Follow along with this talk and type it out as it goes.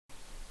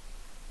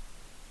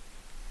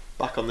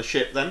Back on the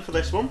ship then for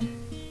this one.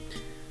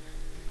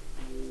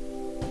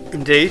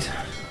 Indeed.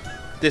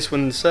 This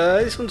one's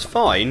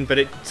fine, but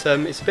it's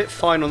a bit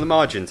fine on the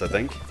margins, I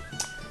think.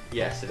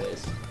 Yes, it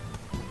is.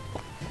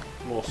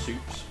 More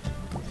soups.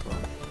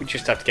 You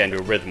just have to get into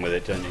a rhythm with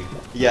it, don't you?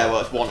 Yeah,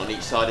 well, it's one on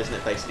each side, isn't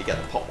it? Basically,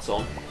 get the pots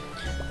on.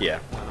 Yeah.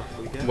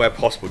 Where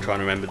possible, try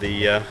and remember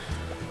the.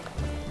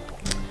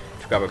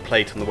 Grab a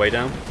plate on the way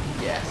down.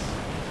 Yes.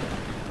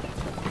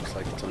 Looks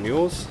like it's on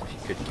yours.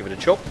 If you could give it a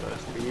chop.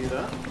 First for you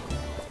there.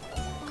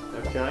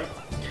 Okay.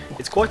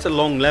 It's quite a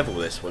long level,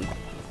 this one.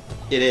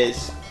 It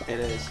is. It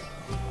is.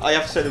 I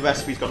have to say the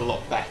recipe's got a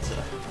lot better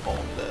on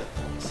the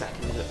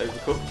second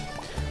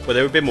Overcooked. Well,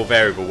 they were a bit more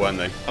variable, weren't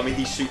they? I mean,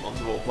 these soup ones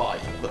are all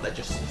right, but they're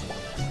just,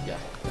 yeah,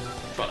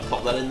 trying to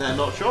pop that in there,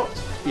 not chopped.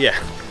 Yeah.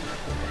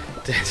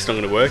 It's not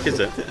going to work, is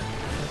it?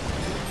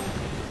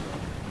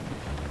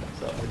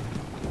 So.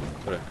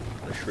 Got a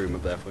shroom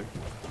up there for you.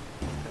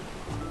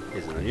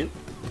 Here's an onion.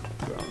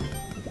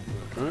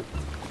 Right.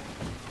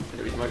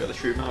 The reason why I got the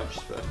shroom out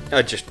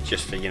just for...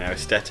 Just for, you know,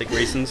 aesthetic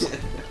reasons.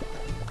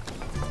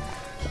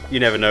 You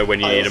never know when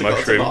you need a got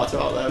mushroom. A tomato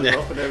out there as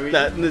well for no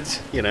reason. That's,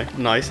 you know,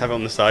 nice. Have it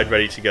on the side,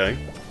 ready to go.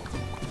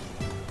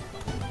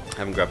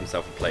 Haven't grabbed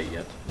myself a plate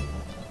yet.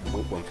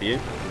 Oh, one for you.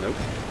 Nope.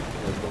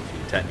 There's one for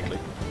you, technically.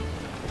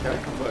 Okay,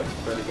 that works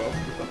fairly well.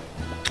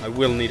 I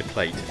will need a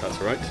plate, if that's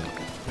alright.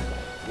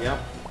 Yeah.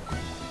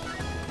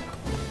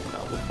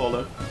 That will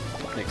follow.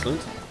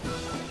 Excellent.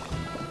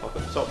 I'll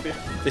put the top for you.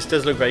 This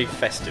does look very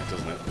festive,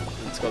 doesn't it?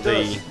 It's got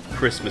the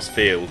Christmas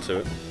feel to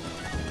it.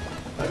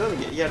 I don't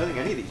think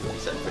any of these will be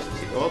set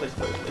Christmassy, are they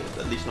supposedly?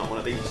 At least not one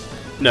of these.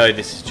 No,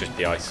 this is just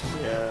the ice.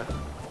 Yeah.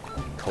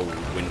 Cold,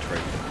 wintry.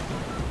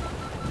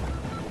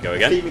 Go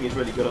again. The theming is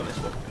really good on this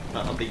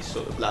one, on these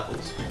sort of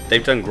levels.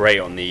 They've done great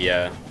on the...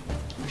 I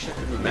wish I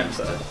could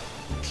remember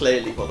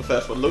clearly what the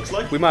first one looks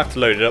like. We might have to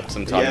load it up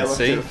sometime and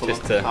see,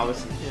 just to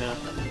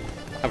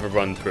have a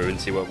run through and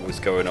see what was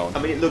going on.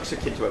 I mean, it looks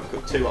akin to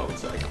Overcooked 2, I would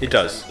say. It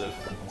does. In terms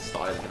of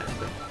styling and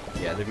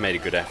everything. Yeah, they've made a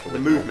good effort. The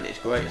movement is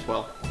great as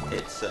well.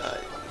 It's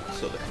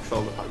sort of the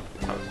control of how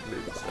the characters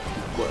move and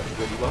stuff works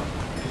really well.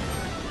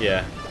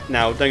 Yeah.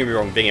 Now, don't get me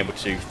wrong, being able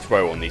to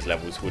throw on these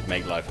levels would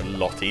make life a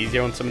lot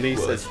easier on some of these.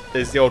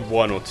 There's the odd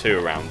one or two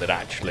around that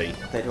actually...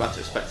 They'd have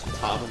to spend some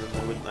time on them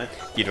though, wouldn't they?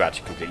 You'd have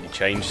actually completely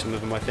change some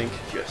of them, I think.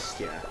 Just,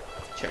 yeah,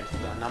 change the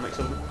dynamics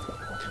of them.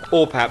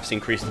 Or perhaps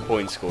increase the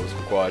point scores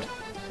required.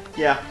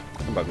 Yeah.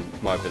 That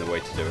might have been the way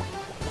to do it.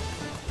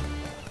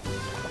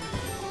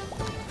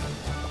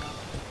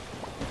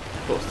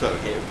 Of course,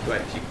 throwing here would be great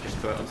because you can just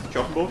throw it onto the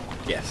chopping board.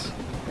 Yes.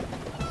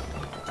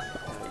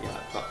 Yeah,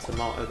 that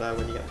tomato there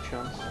when you get the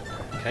chance.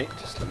 Okay,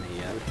 just let me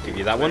give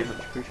you that one. Very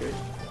much appreciated.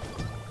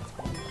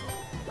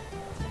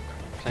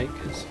 Plate,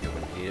 because you're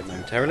going to need it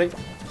momentarily.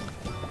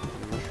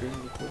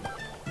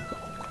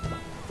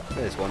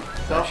 There's one.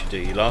 That should do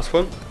your last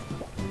one.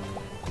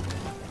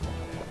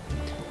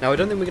 Now, I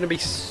don't think we're going to be,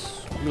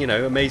 you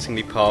know,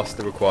 amazingly past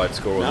the required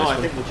score on this one. No,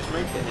 I think we'll just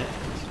make it,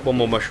 yeah. One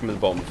more mushroom at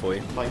the bottom for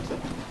you. Later.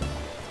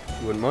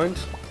 You wouldn't mind?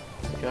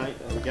 Okay,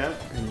 there we go.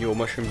 And your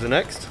mushrooms are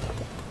next.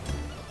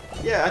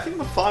 Yeah, I think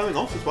we're firing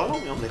off as well,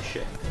 aren't we, on this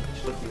ship?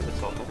 Just looking at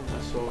the top, I think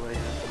I saw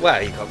a...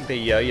 Well, you can't be,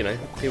 you know,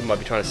 people might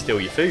be trying to steal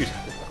your food.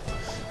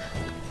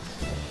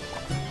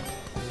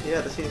 Yeah,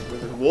 there seems to be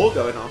a war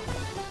going on.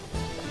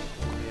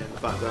 Yeah, in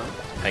the background.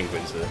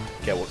 Penguins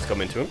get what's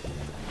coming to them.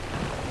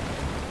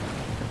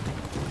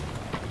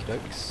 There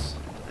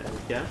we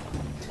go.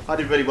 I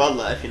did really well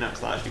there, if you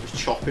noticed that actually was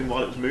chopping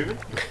while it was moving.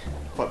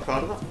 Quite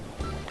proud of that.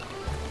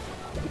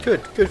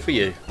 Good for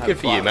you. Good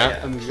for you,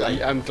 Matt.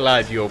 Yeah, I'm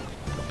glad you're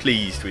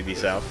pleased with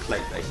yourself.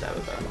 Plate-based error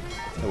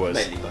there. It was.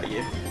 Mainly by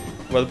you.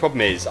 Well, the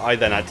problem is, I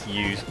then had to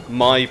use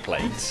my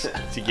plates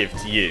to give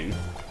to you.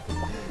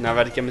 Now I've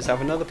had to get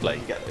myself another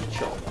plate. Get a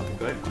chop, that'd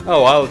be great.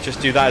 Oh, I'll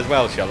just do that as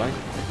well, shall I?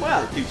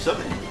 Well, do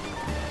something.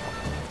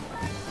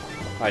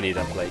 I need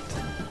that plate.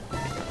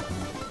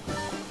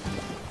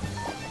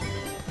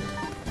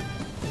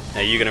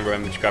 Now you're going to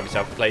remember to grab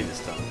yourself a plate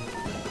this time.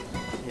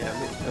 Yeah,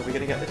 are we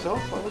going to get this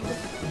off, I wonder?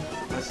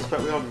 I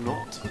suspect we are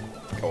not.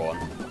 Go on.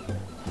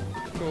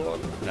 Go on.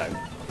 No.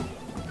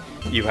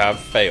 You have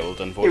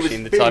failed, unfortunately,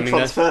 in the It timing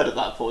was being transferred at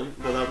that point,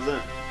 but that was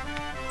it.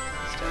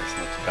 Still, it's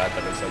not too bad,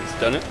 that looks like it's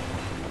done it.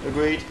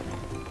 Agreed.